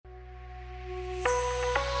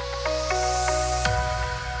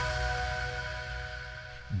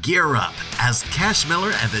Gear up as Cash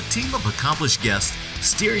Miller and the team of accomplished guests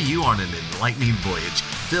steer you on an enlightening voyage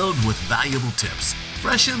filled with valuable tips,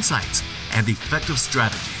 fresh insights, and effective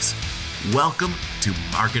strategies. Welcome to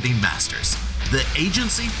Marketing Masters, the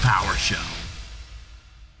Agency Power Show.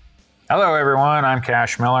 Hello, everyone. I'm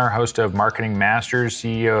Cash Miller, host of Marketing Masters,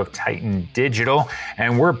 CEO of Titan Digital,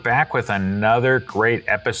 and we're back with another great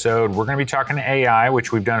episode. We're going to be talking AI,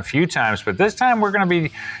 which we've done a few times, but this time we're going to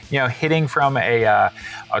be, hitting from a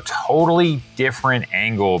totally different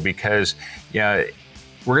angle because, we're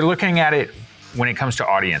looking at it when it comes to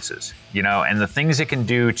audiences, and the things it can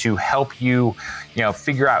do to help you,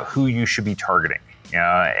 figure out who you should be targeting.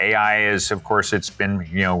 AI is, of course, it's been,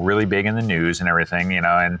 really big in the news and everything, and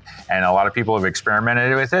a lot of people have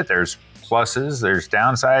experimented with it. There's pluses, there's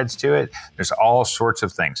downsides to it. There's all sorts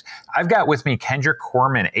of things. I've got with me Kendra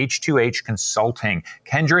Corman, H2H Consulting.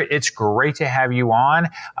 Kendra, it's great to have you on.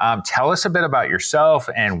 Tell us a bit about yourself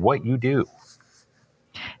and what you do.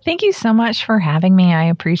 Thank you so much for having me. I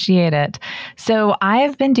appreciate it. So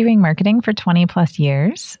I've been doing marketing for 20 plus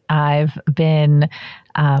years. I've been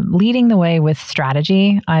leading the way with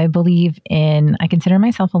strategy. I consider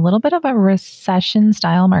myself a little bit of a recession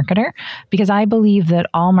style marketer because I believe that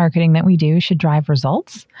all marketing that we do should drive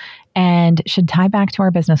results and should tie back to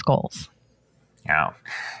our business goals. Yeah.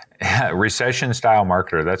 Recession style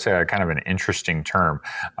marketer. That's a kind of an interesting term.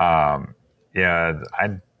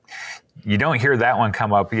 You don't hear that one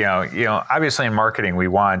come up. Obviously in marketing, we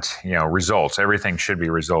want, results. Everything should be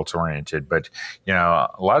results oriented, but, a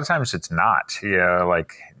lot of times it's not,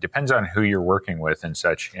 depends on who you're working with and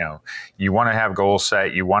such. You want to have goals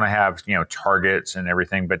set, you want to have, targets and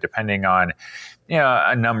everything, but depending on,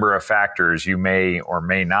 a number of factors, you may or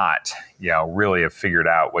may not, really have figured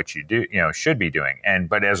out what you do, should be doing.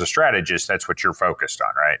 But as a strategist, that's what you're focused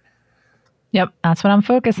on, right? Yep, that's what I'm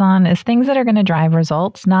focused on is things that are going to drive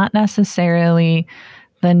results, not necessarily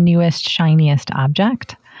the newest, shiniest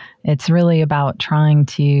object. It's really about trying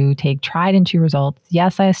to take tried and true results.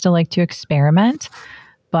 Yes, I still like to experiment,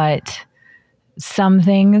 but some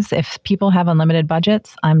things, if people have unlimited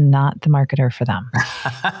budgets, I'm not the marketer for them.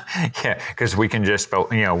 Yeah, because we can just,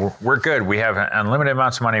 we're good. We have unlimited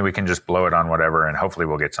amounts of money. We can just blow it on whatever, and hopefully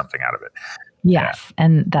we'll get something out of it. Yes,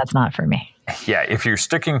 and that's not for me. Yeah, if you're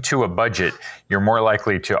sticking to a budget, you're more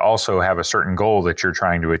likely to also have a certain goal that you're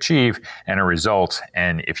trying to achieve and a result.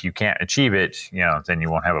 And if you can't achieve it, then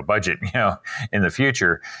you won't have a budget, in the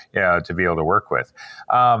future, to be able to work with.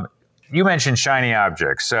 You mentioned shiny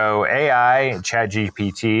objects. So AI,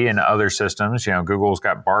 ChatGPT, and other systems, Google's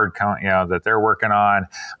got Bard, that they're working on,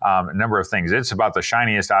 a number of things. It's about the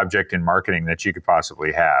shiniest object in marketing that you could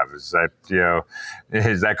possibly have. Is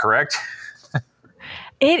that correct?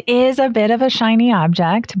 It is a bit of a shiny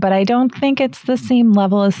object, but I don't think it's the same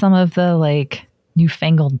level as some of the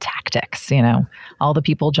newfangled tactics, all the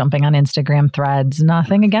people jumping on Instagram threads,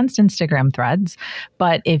 nothing against Instagram threads.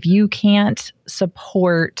 But if you can't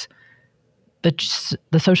support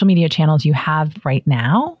the social media channels you have right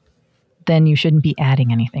now, then you shouldn't be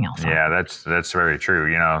adding anything else. Yeah, that's very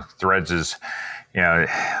true. Threads is,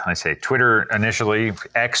 I say Twitter initially,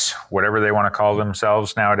 X, whatever they want to call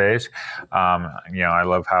themselves nowadays. I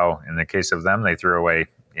love how in the case of them, they threw away,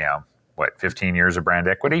 15 years of brand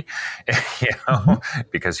equity,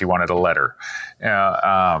 because he wanted a letter.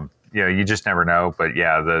 You just never know. But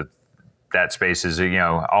that space is,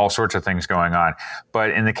 all sorts of things going on.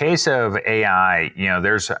 But in the case of AI,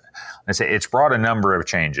 it's brought a number of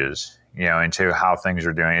changes, into how things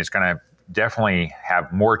are doing. It's going to definitely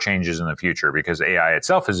have more changes in the future because AI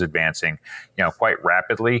itself is advancing, quite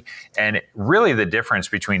rapidly. And really the difference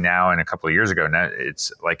between now and a couple of years ago, now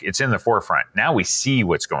it's in the forefront. Now we see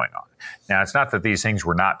what's going on. Now it's not that these things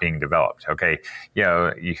were not being developed. Okay.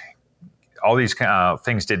 All these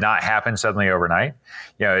things did not happen suddenly overnight.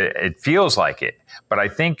 It feels like it, but I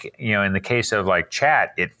think, in the case of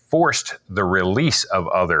chat, it forced the release of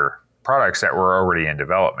other products that were already in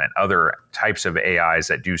development, other types of AIs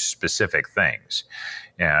that do specific things.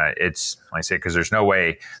 It's, I say, because there's no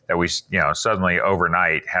way that we, suddenly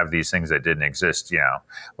overnight have these things that didn't exist.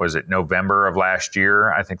 Was it November of last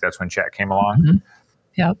year? I think that's when chat came along. Mm-hmm.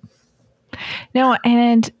 Yep. No,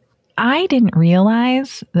 and I didn't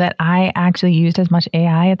realize that I actually used as much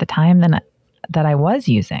AI at the time that I was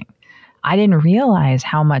using. I didn't realize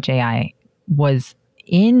how much AI was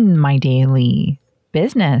in my daily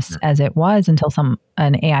business as it was until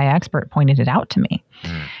an AI expert pointed it out to me.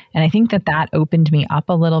 And I think that opened me up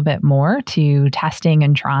a little bit more to testing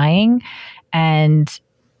and trying. And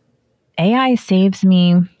AI saves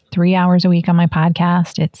me 3 hours a week on my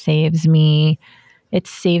podcast. It saves me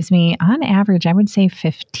on average, I would say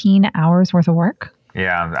 15 hours worth of work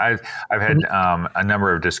Yeah, I've had a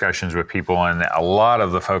number of discussions with people, and a lot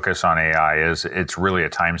of the focus on AI is it's really a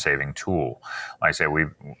time saving tool. Like I say,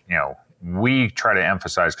 we try to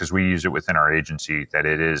emphasize, because we use it within our agency, that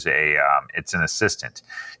it is it's an assistant.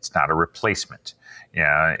 It's not a replacement.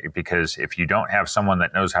 Yeah, because if you don't have someone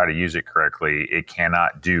that knows how to use it correctly, it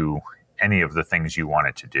cannot do any of the things you want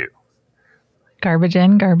it to do. Garbage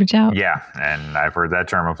in, garbage out. Yeah, and I've heard that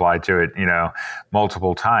term applied to it,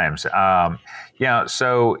 multiple times.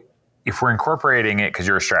 So if we're incorporating it, because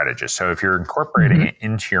you're a strategist, so if you're incorporating it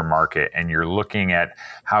into your market and you're looking at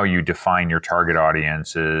how you define your target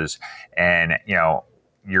audiences, and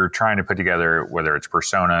you're trying to put together, whether it's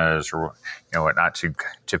personas or whatnot,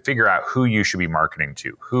 to figure out who you should be marketing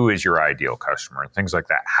to, who is your ideal customer, things like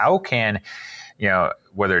that. How can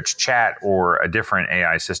whether it's chat or a different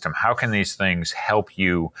AI system, how can these things help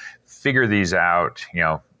you figure these out,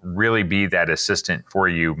 really be that assistant for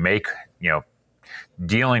you, make,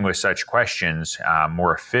 dealing with such questions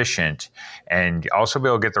more efficient, and also be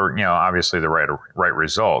able to get the, obviously the right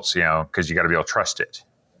results, because you got to be able to trust it.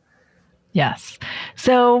 Yes.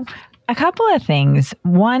 So a couple of things.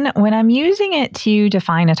 One, when I'm using it to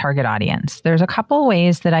define a target audience, there's a couple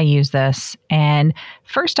ways that I use this. And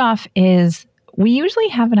first off is we usually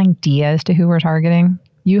have an idea as to who we're targeting.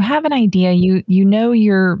 You have an idea, you know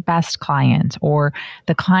your best client or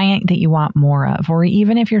the client that you want more of, or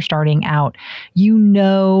even if you're starting out, you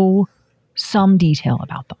know some detail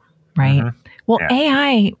about them, right? Mm-hmm. Well, yeah.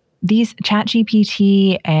 AI, these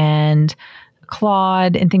ChatGPT and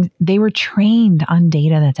Claude and things, they were trained on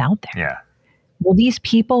data that's out there. Yeah. Well, these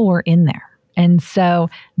people were in there. And so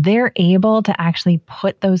they're able to actually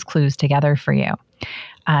put those clues together for you.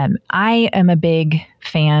 I am a big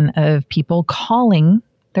fan of people calling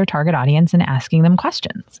their target audience and asking them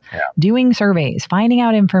questions, doing surveys, finding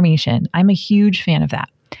out information. I'm a huge fan of that.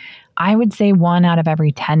 I would say 1 out of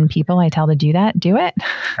every 10 people I tell to do that, do it.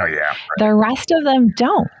 Oh, yeah. Right. The rest of them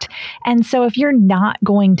don't. And so if you're not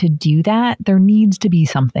going to do that, there needs to be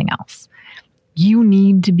something else. You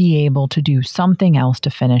need to be able to do something else to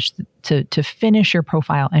finish your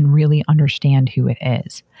profile and really understand who it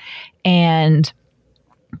is. And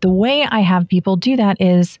the way I have people do that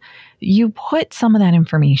is you put some of that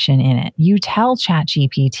information in it. You tell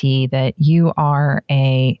ChatGPT that you are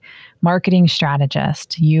a marketing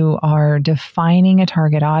strategist. You are defining a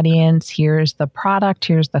target audience. Here's the product,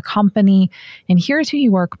 here's the company, and here's who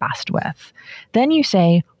you work best with. Then you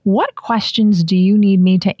say, what questions do you need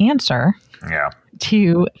me to answer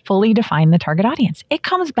to fully define the target audience? It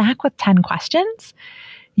comes back with 10 questions.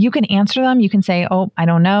 You can answer them. You can say, oh, I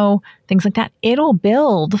don't know, things like that. It'll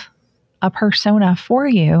build a persona for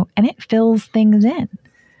you and it fills things in.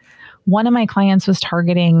 One of my clients was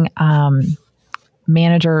targeting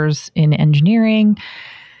managers in engineering.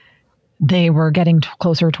 They were getting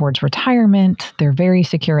closer towards retirement. They're very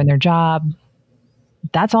secure in their job.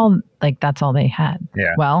 That's all they had.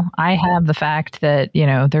 Yeah. Well, I have the fact that,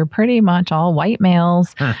 they're pretty much all white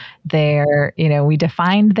males. They're, we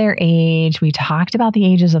defined their age. We talked about the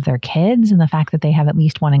ages of their kids and the fact that they have at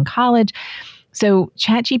least one in college. So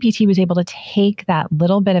ChatGPT was able to take that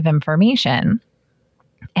little bit of information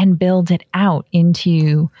and build it out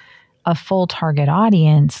into a full target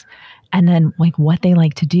audience. And then what they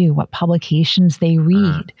like to do, what publications they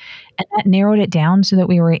read. And that narrowed it down so that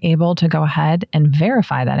we were able to go ahead and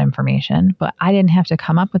verify that information. But I didn't have to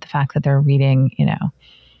come up with the fact that they're reading,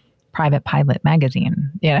 Private Pilot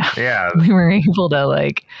magazine. Yeah. We were able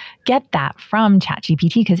to get that from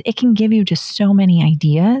ChatGPT because it can give you just so many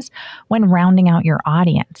ideas when rounding out your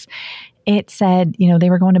audience. It said, they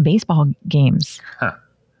were going to baseball games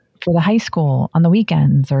for the high school on the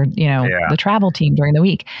weekends or, the travel team during the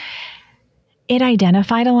week. It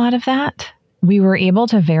identified a lot of that. We were able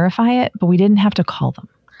to verify it, but we didn't have to call them.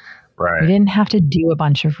 Right. We didn't have to do a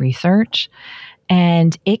bunch of research,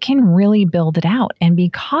 and it can really build it out. And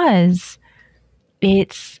because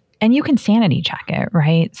and you can sanity check it,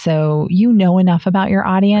 right? So enough about your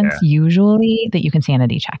audience usually that you can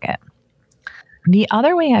sanity check it. The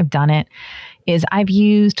other way I've done it is I've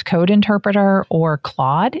used Code Interpreter or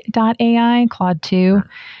Claude.ai, Claude 2,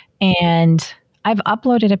 and I've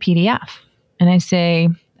uploaded a PDF. And I say,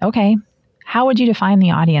 okay, how would you define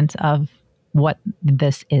the audience of what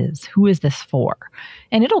this is? Who is this for?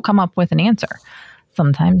 And it'll come up with an answer.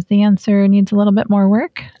 Sometimes the answer needs a little bit more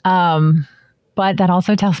work. But that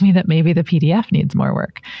also tells me that maybe the PDF needs more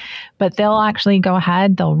work. But they'll actually go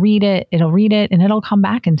ahead, they'll read it, and it'll come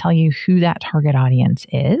back and tell you who that target audience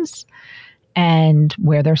is and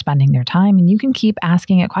where they're spending their time. And you can keep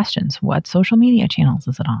asking it questions. What social media channels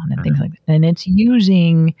is it on? And things like that. And it's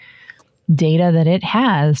using data that it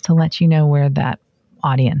has to let you know where that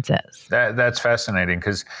audience is. That's fascinating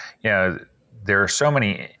because, there are so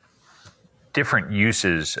many different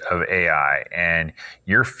uses of AI, and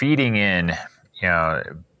you're feeding in,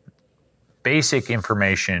 basic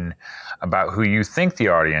information about who you think the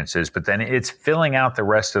audience is, but then it's filling out the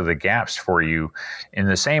rest of the gaps for you in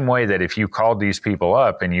the same way that if you called these people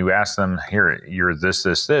up and you ask them, here, you're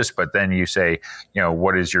this, but then you say,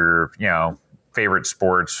 what is your, favorite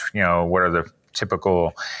sports, what are the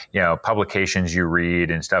typical, publications you read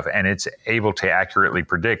and stuff. And it's able to accurately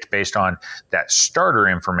predict based on that starter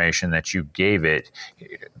information that you gave it,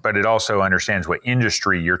 but it also understands what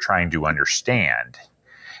industry you're trying to understand.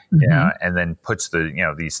 And then puts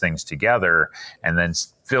these things together and then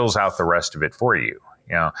fills out the rest of it for you.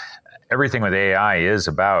 Everything with AI is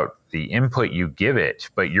about the input you give it,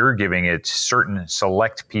 but you're giving it certain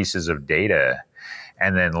select pieces of data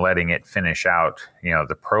and then letting it finish out,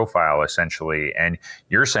 the profile essentially. And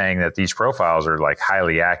you're saying that these profiles are like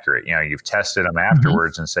highly accurate. You've tested them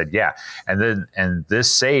afterwards and said, yeah. And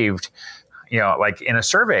this saved, like in a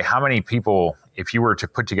survey, how many people, if you were to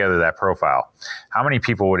put together that profile, how many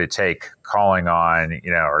people would it take calling on,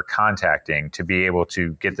 or contacting to be able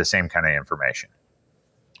to get the same kind of information?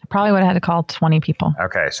 I probably would have had to call 20 people.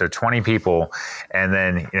 Okay, so 20 people, and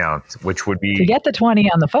then, which would be... To get the 20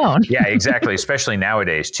 on the phone. Yeah, exactly, especially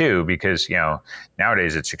nowadays, too, because,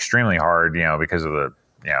 nowadays it's extremely hard, because of the,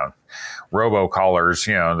 robocallers,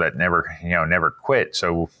 that never quit.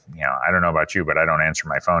 So, I don't know about you, but I don't answer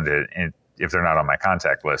my phone if they're not on my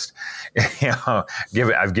contact list.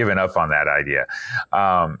 I've given up on that idea.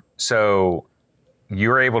 So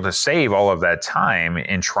you're able to save all of that time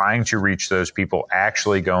in trying to reach those people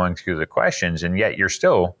actually going through the questions, and yet you're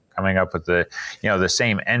still coming up with the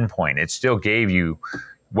same endpoint. It still gave you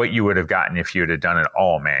what you would have gotten if you had done it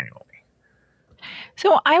all manually.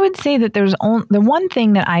 So I would say that there's the one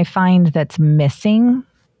thing that I find that's missing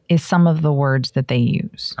is some of the words that they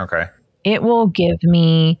use. Okay. It will give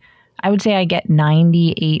me, I would say I get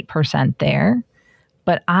 98% there,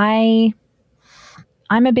 but I'm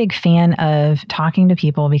a big fan of talking to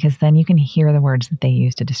people because then you can hear the words that they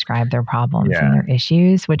use to describe their problems and their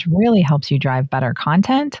issues, which really helps you drive better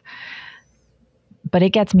content. But it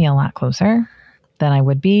gets me a lot closer than I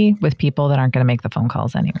would be with people that aren't going to make the phone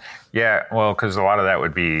calls anyway. Yeah, well, because a lot of that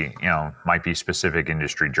would be, might be specific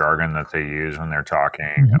industry jargon that they use when they're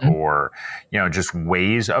talking, or, just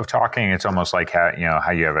ways of talking. It's almost like how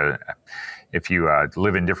you have if you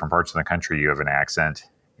live in different parts of the country, you have an accent,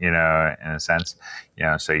 in a sense,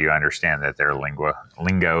 so you understand that their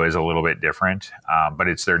lingo is a little bit different, but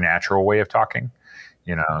it's their natural way of talking.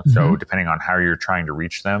 So depending on how you're trying to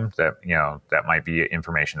reach them, that might be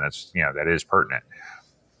information that's, that is pertinent.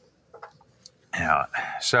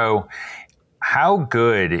 So how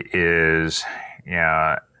good is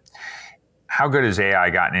AI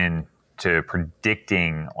gotten into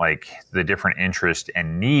predicting like the different interest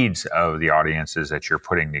and needs of the audiences that you're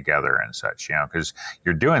putting together and such, because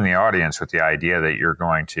you're doing the audience with the idea that you're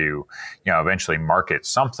going to, eventually market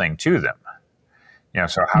something to them.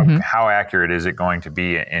 So how accurate is it going to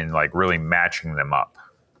be in like really matching them up?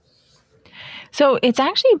 So it's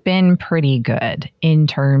actually been pretty good in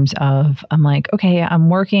terms of, I'm like, okay, I'm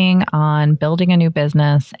working on building a new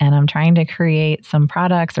business and I'm trying to create some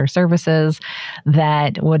products or services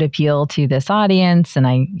that would appeal to this audience. And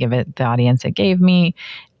I give it the audience it gave me.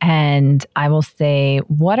 And I will say,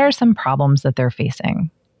 what are some problems that they're facing?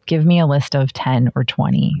 Give me a list of 10 or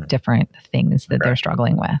 20 different things that they're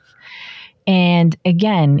struggling with. And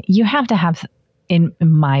again, you have to have, in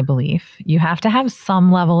my belief, you have to have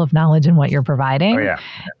some level of knowledge in what you're providing. Oh, yeah.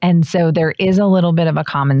 And so there is a little bit of a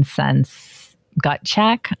common sense gut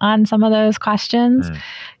check on some of those questions.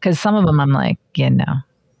 Because some of them I'm like,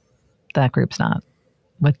 that group's not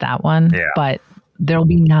with that one. Yeah. But there'll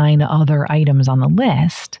be 9 other items on the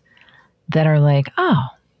list that are like, oh,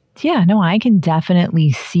 yeah, no, I can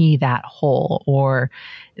definitely see that hole or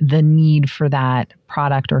the need for that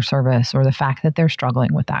product or service or the fact that they're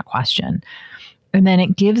struggling with that question. And then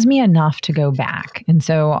it gives me enough to go back. And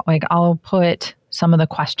so like I'll put some of the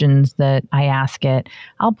questions that I ask it,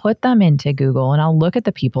 I'll put them into Google and I'll look at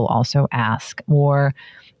the people also ask, or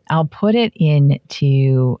I'll put it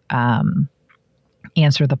into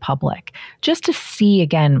Answer the Public just to see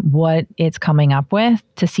again what it's coming up with,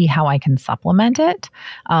 to see how I can supplement it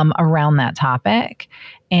around that topic.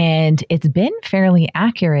 And it's been fairly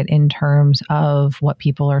accurate in terms of what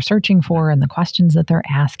people are searching for and the questions that they're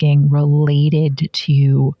asking related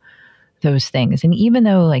to those things. And even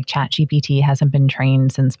though like ChatGPT hasn't been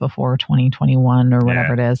trained since before 2021 or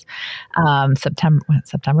whatever it is,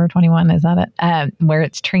 September 21, is that it? Where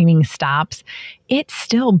its training stops, it's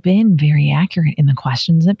still been very accurate in the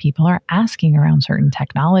questions that people are asking around certain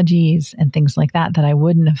technologies and things like that I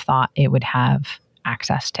wouldn't have thought it would have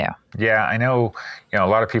access to. Yeah, I know, a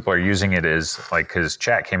lot of people are using it as like, because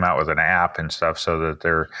Chat came out with an app and stuff so that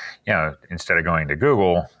they're, instead of going to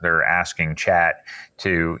Google, they're asking Chat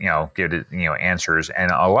to, give it, answers.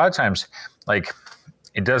 And a lot of times, like,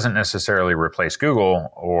 it doesn't necessarily replace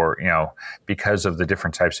Google or, because of the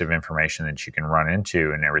different types of information that you can run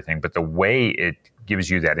into and everything. But the way it gives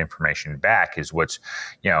you that information back is what's,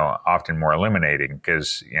 often more illuminating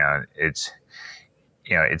because,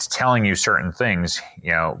 it's telling you certain things,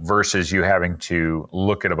 versus you having to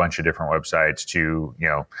look at a bunch of different websites to,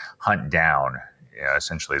 hunt down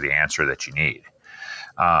essentially the answer that you need.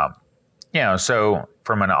 So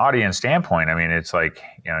from an audience standpoint, I mean, it's like,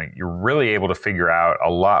 you're really able to figure out a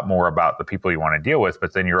lot more about the people you want to deal with,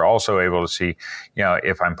 but then you're also able to see,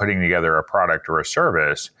 if I'm putting together a product or a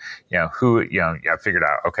service, who, I figured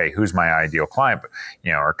out, okay, who's my ideal client,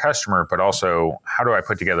 or customer, but also how do I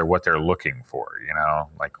put together what they're looking for,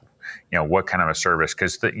 like, what kind of a service?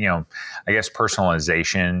 Because, I guess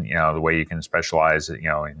personalization, the way you can specialize,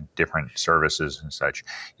 in different services and such,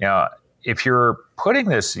 if you're putting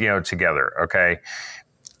this, together, okay,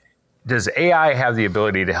 does AI have the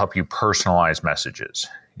ability to help you personalize messages?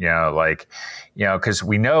 Because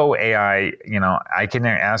we know AI, I can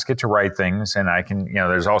ask it to write things and I can,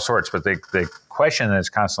 there's all sorts, but the question that's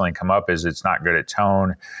constantly come up is it's not good at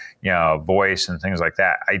tone, voice and things like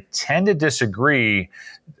that. I tend to disagree.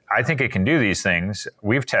 I think it can do these things.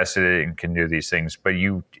 We've tested it and can do these things, but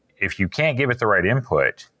if you can't give it the right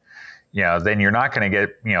input, then you're not going to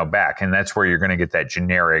get, back. And that's where you're going to get that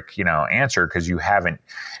generic, answer because you haven't.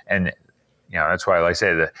 And, that's why I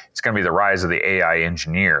say that it's going to be the rise of the AI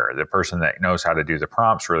engineer, the person that knows how to do the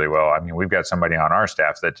prompts really well. I mean, we've got somebody on our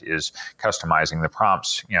staff that is customizing the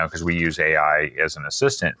prompts, because we use AI as an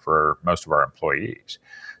assistant for most of our employees.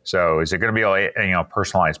 So is it going to be like,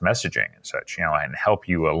 personalized messaging and such, and help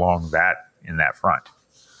you along in that front?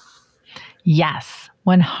 Yes,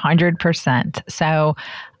 100%. So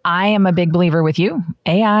I am a big believer with you.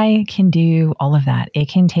 AI can do all of that. It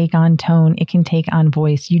can take on tone. It can take on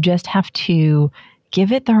voice. You just have to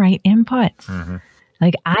give it the right inputs. Mm-hmm.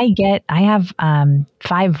 Like I have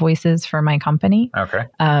 5 voices for my company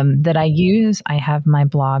that I use. I have my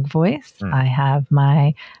blog voice. I have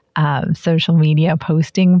my social media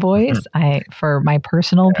posting voice. For my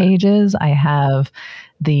personal pages, I have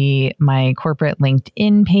my corporate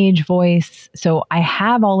LinkedIn page voice. So I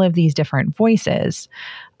have all of these different voices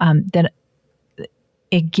that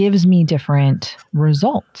it gives me different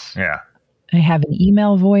results. Yeah. I have an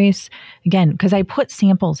email voice again, because I put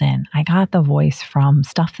samples in. I got the voice from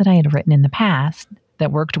stuff that I had written in the past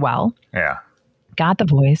that worked well. Yeah. Got the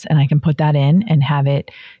voice and I can put that in and have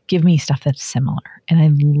it give me stuff that's similar. And I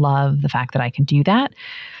love the fact that I can do that.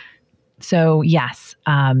 So yes,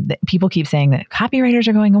 people keep saying that copywriters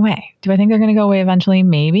are going away. Do I think they're going to go away eventually?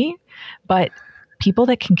 Maybe. But people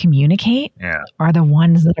that can communicate are the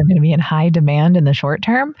ones that are going to be in high demand in the short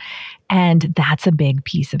term. And that's a big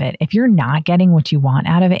piece of it. If you're not getting what you want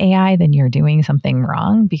out of AI, then you're doing something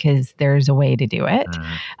wrong because there's a way to do it.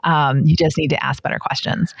 You just need to ask better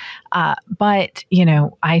questions. But,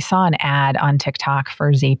 I saw an ad on TikTok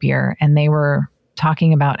for Zapier and they were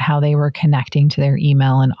talking about how they were connecting to their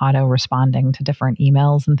email and auto responding to different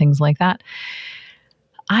emails and things like that.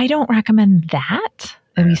 I don't recommend that,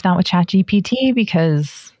 at least not with ChatGPT,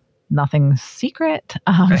 because nothing's secret.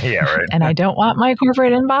 Yeah, right. And I don't want my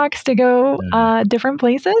corporate inbox to go different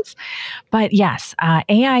places. But yes,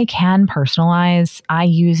 AI can personalize. I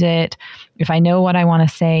use it if I know what I want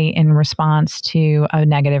to say in response to a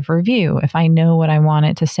negative review, if I know what I want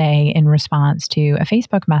it to say in response to a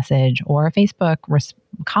Facebook message or a Facebook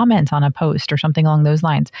comment on a post or something along those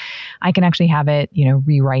lines, I can actually have it,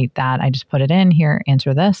 rewrite that. I just put it in here,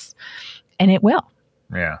 answer this, and it will.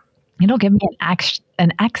 Yeah. It'll give me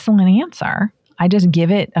an excellent answer. I just give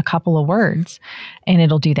it a couple of words and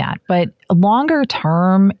it'll do that. But longer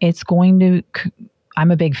term, it's going to, I'm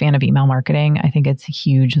a big fan of email marketing. I think it's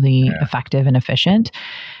hugely effective and efficient.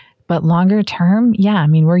 But longer term,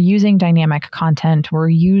 we're using dynamic content. We're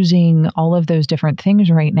using all of those different things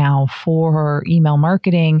right now for email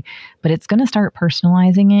marketing, but it's going to start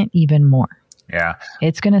personalizing it even more. Yeah.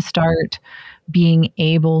 It's going to start being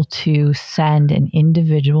able to send an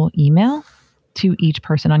individual email to each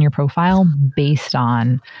person on your profile based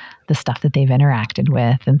on the stuff that they've interacted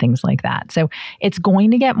with and things like that. So it's going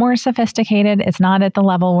to get more sophisticated. It's not at the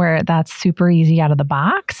level where that's super easy out of the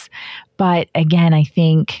box. But again, I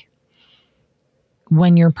think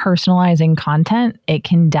when you're personalizing content, it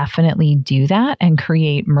can definitely do that and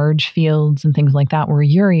create merge fields and things like that where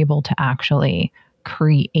you're able to actually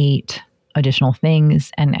create additional things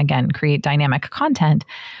and again, create dynamic content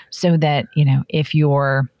so that, if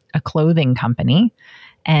you're a clothing company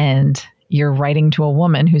and you're writing to a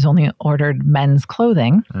woman who's only ordered men's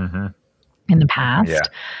clothing in the past,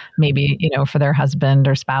 maybe, for their husband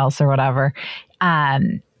or spouse or whatever,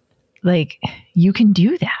 you can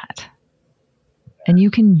do that. And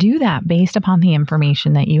you can do that based upon the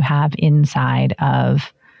information that you have inside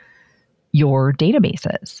of your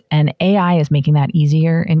databases. And AI is making that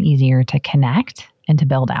easier and easier to connect and to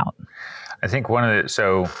build out. I think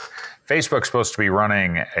so Facebook's supposed to be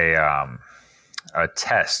running a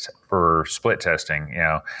test for split testing,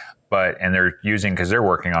 and they're using, because they're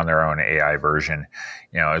working on their own AI version,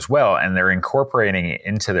 as well. And they're incorporating it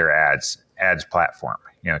into their ads platform,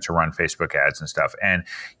 to run Facebook ads and stuff. And,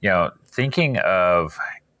 thinking of,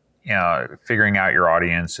 figuring out your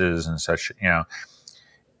audiences and such,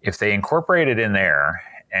 if they incorporate it in there,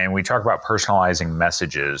 and we talk about personalizing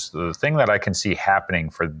messages, the thing that I can see happening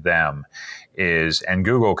for them is, and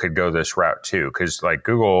Google could go this route too, because like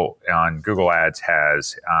Google on Google Ads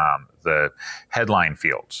has the headline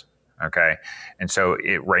fields, okay? And so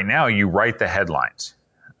right now you write the headlines,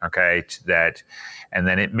 okay, and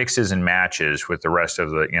then it mixes and matches with the rest of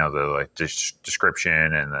the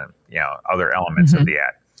description and the other elements of the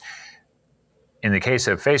ad. In the case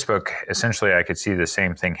of Facebook, essentially I could see the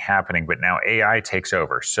same thing happening, but now AI takes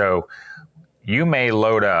over. So you may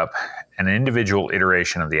load up an individual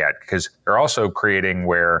iteration of the ad, because they're also creating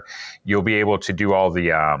where you'll be able to do all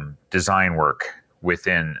the design work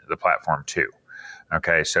within the platform too.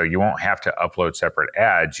 Okay, so you won't have to upload separate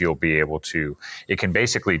ads. You'll be able to, it can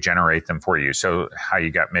basically generate them for you. So how you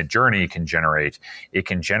got Midjourney can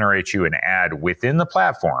generate you an ad within the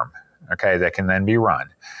platform, okay, that can then be run.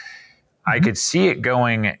 I could see it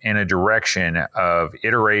going in a direction of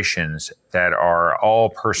iterations that are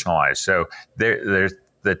all personalized. So the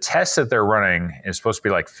test that they're running is supposed to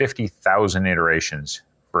be like 50,000 iterations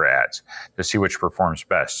for ads to see which performs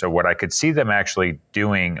best. So what I could see them actually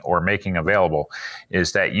doing or making available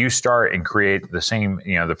is that you start and create the same,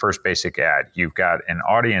 the first basic ad. You've got an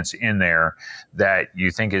audience in there that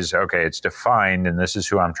you think is, okay, it's defined and this is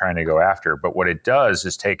who I'm trying to go after. But what it does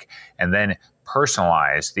is take and then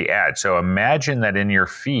personalize the ad. So imagine that in your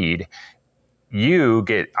feed, you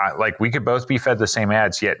get, we could both be fed the same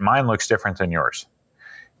ads, yet mine looks different than yours.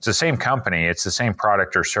 It's the same company, it's the same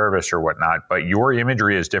product or service or whatnot, but your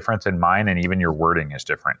imagery is different than mine, and even your wording is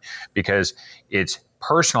different because it's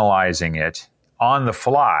personalizing it on the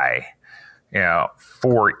fly,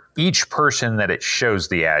 for each person that it shows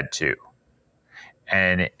the ad to.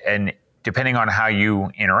 And depending on how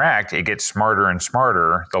you interact, it gets smarter and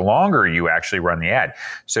smarter the longer you actually run the ad.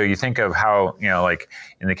 So you think of how, like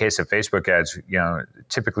in the case of Facebook ads,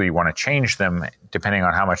 typically you want to change them depending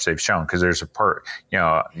on how much they've shown, because there's a part,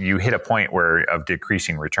 you hit a point of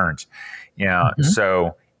decreasing returns.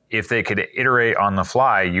 So if they could iterate on the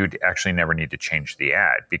fly, you'd actually never need to change the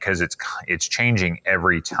ad because it's changing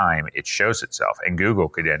every time it shows itself. And Google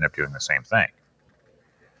could end up doing the same thing.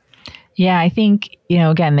 Yeah, I think,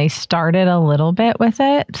 again, they started a little bit with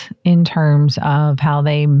it in terms of how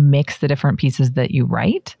they mix the different pieces that you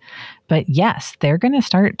write. But yes, they're going to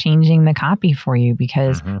start changing the copy for you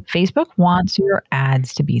because Facebook wants your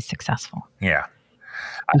ads to be successful. Yeah.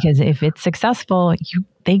 Because if it's successful,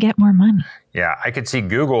 they get more money. Yeah, I could see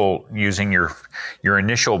Google using your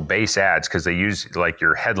initial base ads because they use like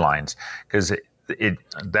your headlines, because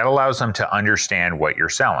that allows them to understand what you're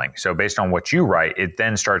selling. So based on what you write, it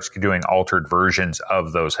then starts doing altered versions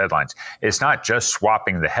of those headlines. It's not just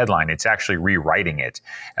swapping the headline, it's actually rewriting it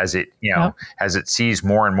as it, as it sees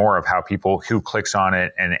more and more of how who clicks on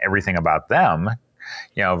it and everything about them,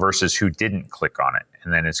 versus who didn't click on it.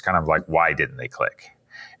 And then it's kind of like, why didn't they click?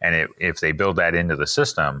 And if they build that into the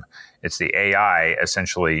system, it's the AI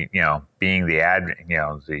essentially, being the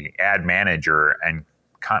ad manager and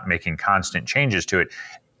making constant changes to it.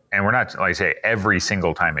 And we're not, like I say, every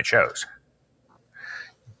single time it shows.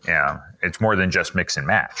 It's more than just mix and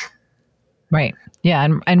match. Right. Yeah.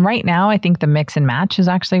 And right now, I think the mix and match is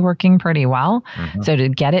actually working pretty well. So to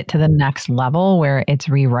get it to the next level where it's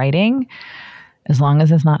rewriting, as long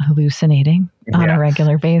as it's not hallucinating on a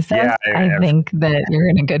regular basis, I think that you're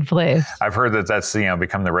in a good place. I've heard that that's,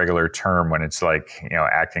 become the regular term when it's like,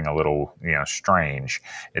 acting a little, strange.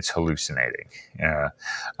 It's hallucinating.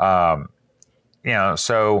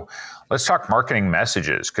 So let's talk marketing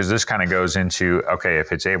messages, because this kind of goes into, okay,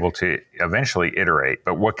 if it's able to eventually iterate,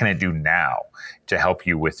 but what can it do now to help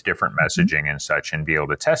you with different messaging and such, and be able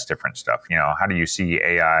to test different stuff? How do you see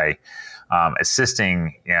AI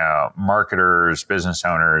assisting, marketers, business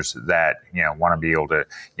owners that, want to be able to,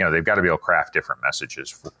 they've got to be able to craft different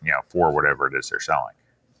messages for whatever it is they're selling?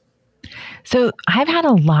 So I've had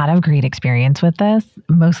a lot of great experience with this,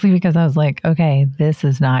 mostly because I was like, okay, this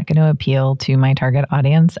is not going to appeal to my target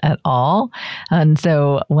audience at all. And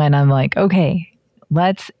so when I'm like, okay,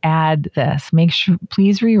 let's add this,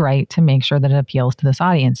 please rewrite to make sure that it appeals to this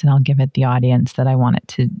audience, and I'll give it the audience that I want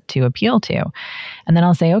it to appeal to. And then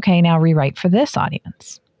I'll say, okay, now rewrite for this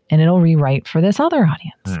audience, and it'll rewrite for this other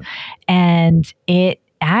audience. And it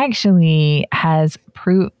actually has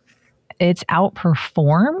it's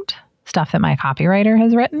outperformed stuff that my copywriter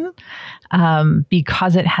has written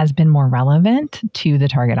because it has been more relevant to the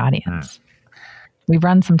target audience. We've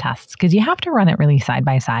run some tests, because you have to run it really side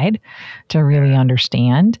by side to really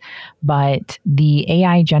understand. But the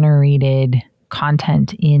AI generated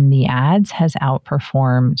content in the ads has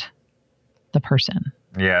outperformed the person.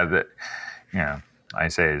 Yeah. I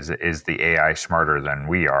say, is the AI smarter than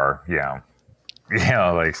we are?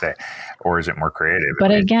 Like say, or is it more creative?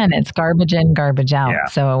 But again, it's garbage in, garbage out. Yeah.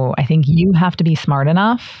 So I think you have to be smart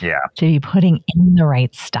enough to be putting in the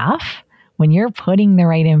right stuff. When you're putting the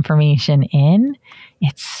right information in,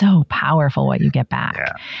 it's so powerful what you get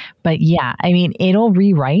back. But it'll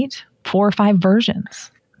rewrite 4 or 5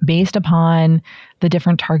 versions based upon the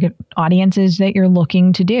different target audiences that you're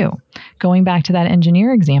looking to do. Going back to that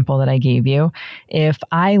engineer example that I gave you, if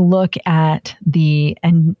I look at the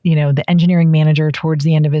engineering manager towards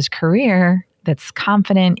the end of his career that's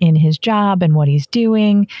confident in his job and what he's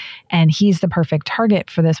doing, and he's the perfect target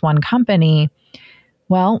for this one company,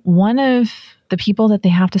 well, one of the people that they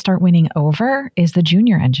have to start winning over is the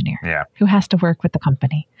junior engineer who has to work with the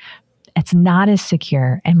company. It's not as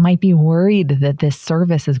secure and might be worried that this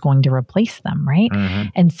service is going to replace them, right?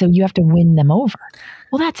 And so you have to win them over.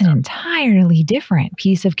 Well, that's an entirely different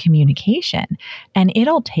piece of communication. And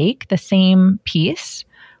it'll take the same piece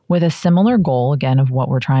with a similar goal, again, of what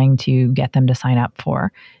we're trying to get them to sign up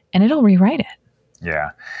for, and it'll rewrite it.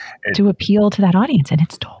 To appeal to that audience. And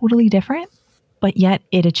it's totally different, but yet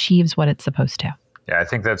it achieves what it's supposed to. Yeah, I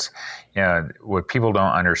think that's, what people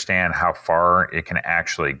don't understand, how far it can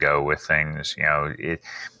actually go with things.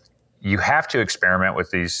 You have to experiment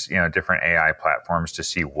with these, different AI platforms to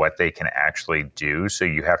see what they can actually do. So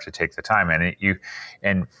you have to take the time,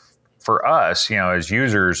 and for us, as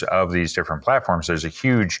users of these different platforms,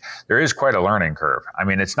 there is quite a learning curve. I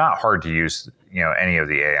mean, it's not hard to use, any of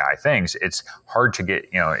the AI things. It's hard to get,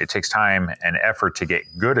 it takes time and effort to get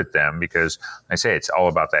good at them, because I say it's all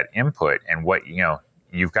about that input and what,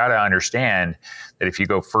 you've got to understand that if you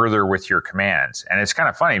go further with your commands, and it's kind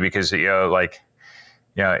of funny because,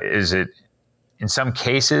 is it in some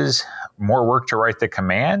cases more work to write the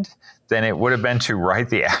command than it would have been to write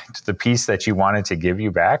the piece that you wanted to give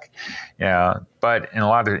you back? But in a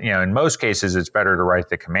lot of, in most cases, it's better to write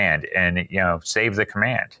the command and, save the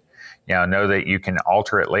command. Know that you can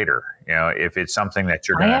alter it later. If it's something that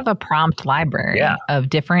you're going to... I have a prompt library of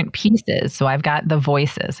different pieces. So I've got the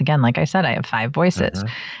voices. Again, like I said, I have 5 voices.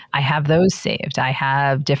 I have those saved. I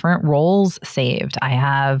have different roles saved. I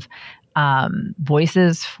have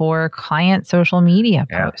voices for client social media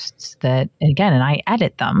posts that, again, and I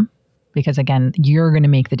edit them because, again, you're going to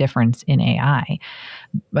make the difference in AI,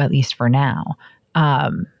 at least for now,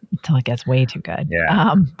 until it gets way too good.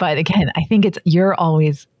 But again, I think it's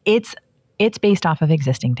based off of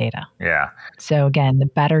existing data. So again, the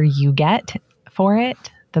better you get for it,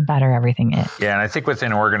 the better everything is. And I think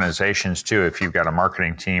within organizations too, if you've got a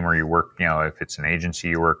marketing team or you work, if it's an agency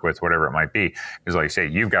you work with, whatever it might be, because like I say,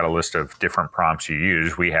 you've got a list of different prompts you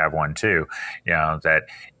use. We have one too,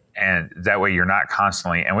 and that way you're not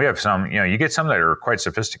constantly, and we have some, you get some that are quite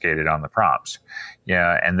sophisticated on the prompts.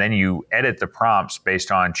 And then you edit the prompts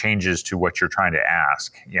based on changes to what you're trying to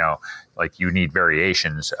ask. Like you need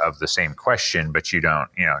variations of the same question, but you don't,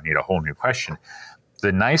 need a whole new question.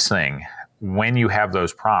 The nice thing when you have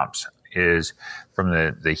those prompts is from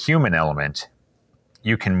the human element,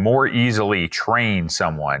 you can more easily train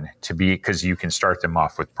someone to be, because you can start them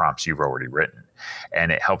off with prompts you've already written,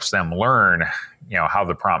 and it helps them learn, how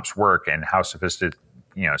the prompts work and how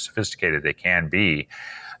sophisticated they can be.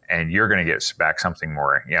 and you're going to get back something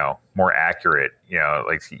more, more accurate,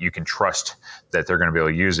 like you can trust that they're going to be able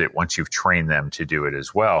to use it once you've trained them to do it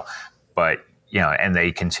as well. But and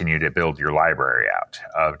they continue to build your library out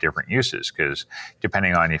of different uses, because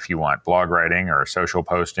depending on if you want blog writing or social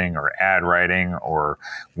posting or ad writing or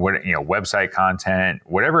website content,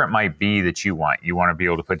 whatever it might be that you want to be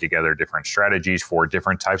able to put together different strategies for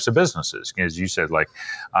different types of businesses. As you said, like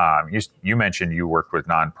you mentioned, you worked with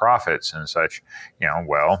nonprofits and such.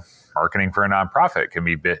 Well, marketing for a nonprofit can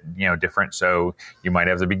be different. So you might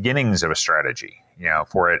have the beginnings of a strategy,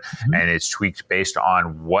 for it, and it's tweaked based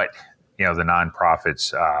on what the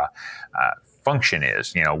nonprofit's function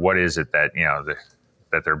is. What is it that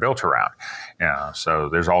that they're built around? So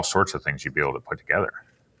there's all sorts of things you'd be able to put together.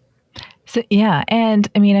 So yeah, and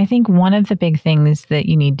I mean, I think one of the big things that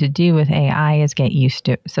you need to do with AI is get used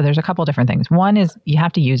to. So there's a couple different things. One is you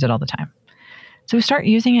have to use it all the time. So start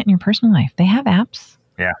using it in your personal life. They have apps.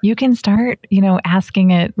 Yeah. You can start,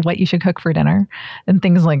 asking it what you should cook for dinner and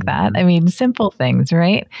things like that. I mean, simple things,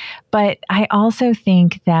 right? But I also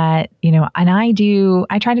think that, and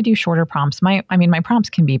I try to do shorter prompts. My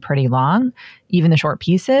prompts can be pretty long, even the short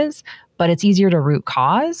pieces, but it's easier to root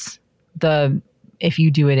cause if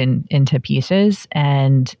you do it into pieces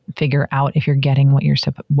and figure out if you're getting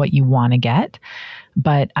what you want to get.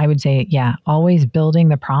 But I would say, always building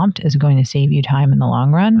the prompt is going to save you time in the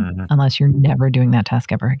long run, unless you're never doing that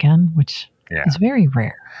task ever again, which is very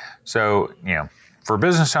rare. So, for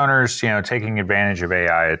business owners, taking advantage of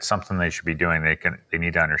AI, it's something they should be doing. They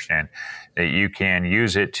need to understand that you can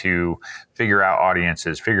use it to figure out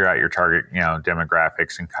audiences, figure out your target,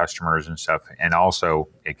 demographics and customers and stuff. And also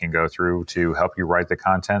it can go through to help you write the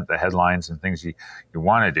content, the headlines and things you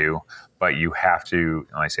want to do. But you have to,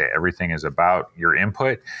 like I say, everything is about your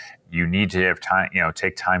input. You need to have time,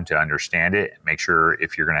 take time to understand it. Make sure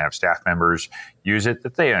if you're going to have staff members use it,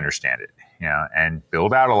 that they understand it, and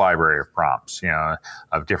build out a library of prompts,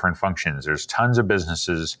 of different functions. There's tons of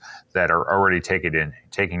businesses that are already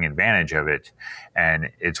taking advantage of it. And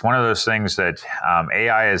it's one of those things that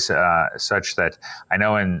AI is such that I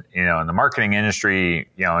know in the marketing industry,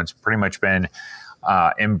 it's pretty much been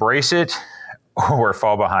embrace it or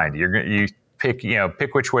fall behind. You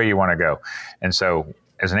pick which way you want to go. And so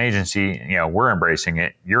as an agency, we're embracing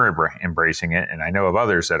it, you're embracing it, and I know of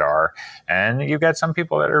others that are, and you've got some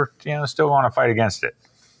people that are, still want to fight against it.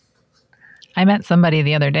 I met somebody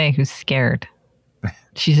the other day who's scared.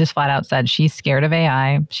 She just flat out said she's scared of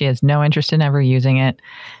AI. She has no interest in ever using it.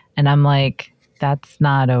 And I'm like, that's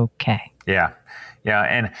not okay. Yeah. Yeah.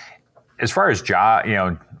 And as far as job,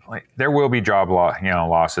 there will be job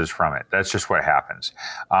losses from it. That's just what happens.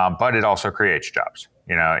 But it also creates jobs.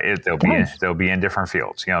 They'll be in different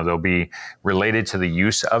fields. They'll be related to the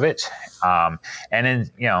use of it. And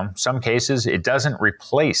in some cases, it doesn't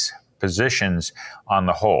replace positions on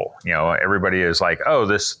the whole. Everybody is like, oh,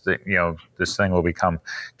 this thing will become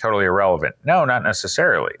totally irrelevant. No, not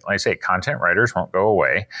necessarily. Like I say, content writers won't go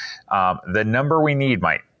away. The number we need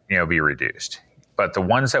might be reduced. But the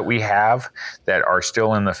ones that we have that are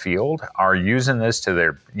still in the field are using this to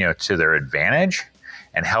their advantage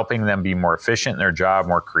and helping them be more efficient in their job,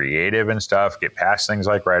 more creative and stuff, get past things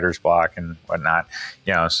like writer's block and whatnot.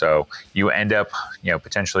 So you end up,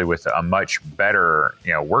 potentially with a much better,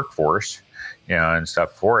 workforce, and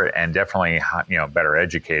stuff for it, and definitely, better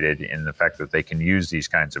educated in the fact that they can use these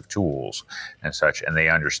kinds of tools and such, and they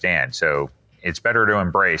understand. So it's better to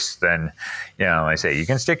embrace than, like I say, you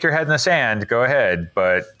can stick your head in the sand, go ahead,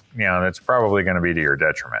 but, that's probably going to be to your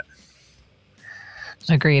detriment.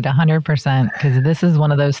 Agreed, 100%, because this is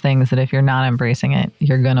one of those things that if you're not embracing it,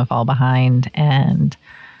 you're going to fall behind and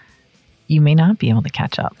you may not be able to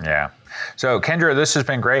catch up. Yeah. So, Kendra, this has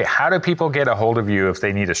been great. How do people get a hold of you if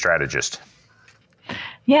they need a strategist?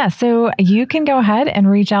 Yeah, so you can go ahead and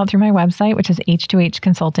reach out through my website, which is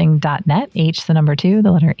h2hconsulting.net, H the number 2,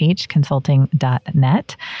 the letter H,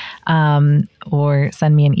 consulting.net, or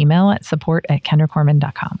send me an email at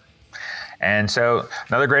support@kendracorman.com. And so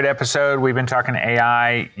another great episode. We've been talking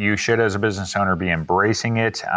AI. You should, as a business owner, be embracing it.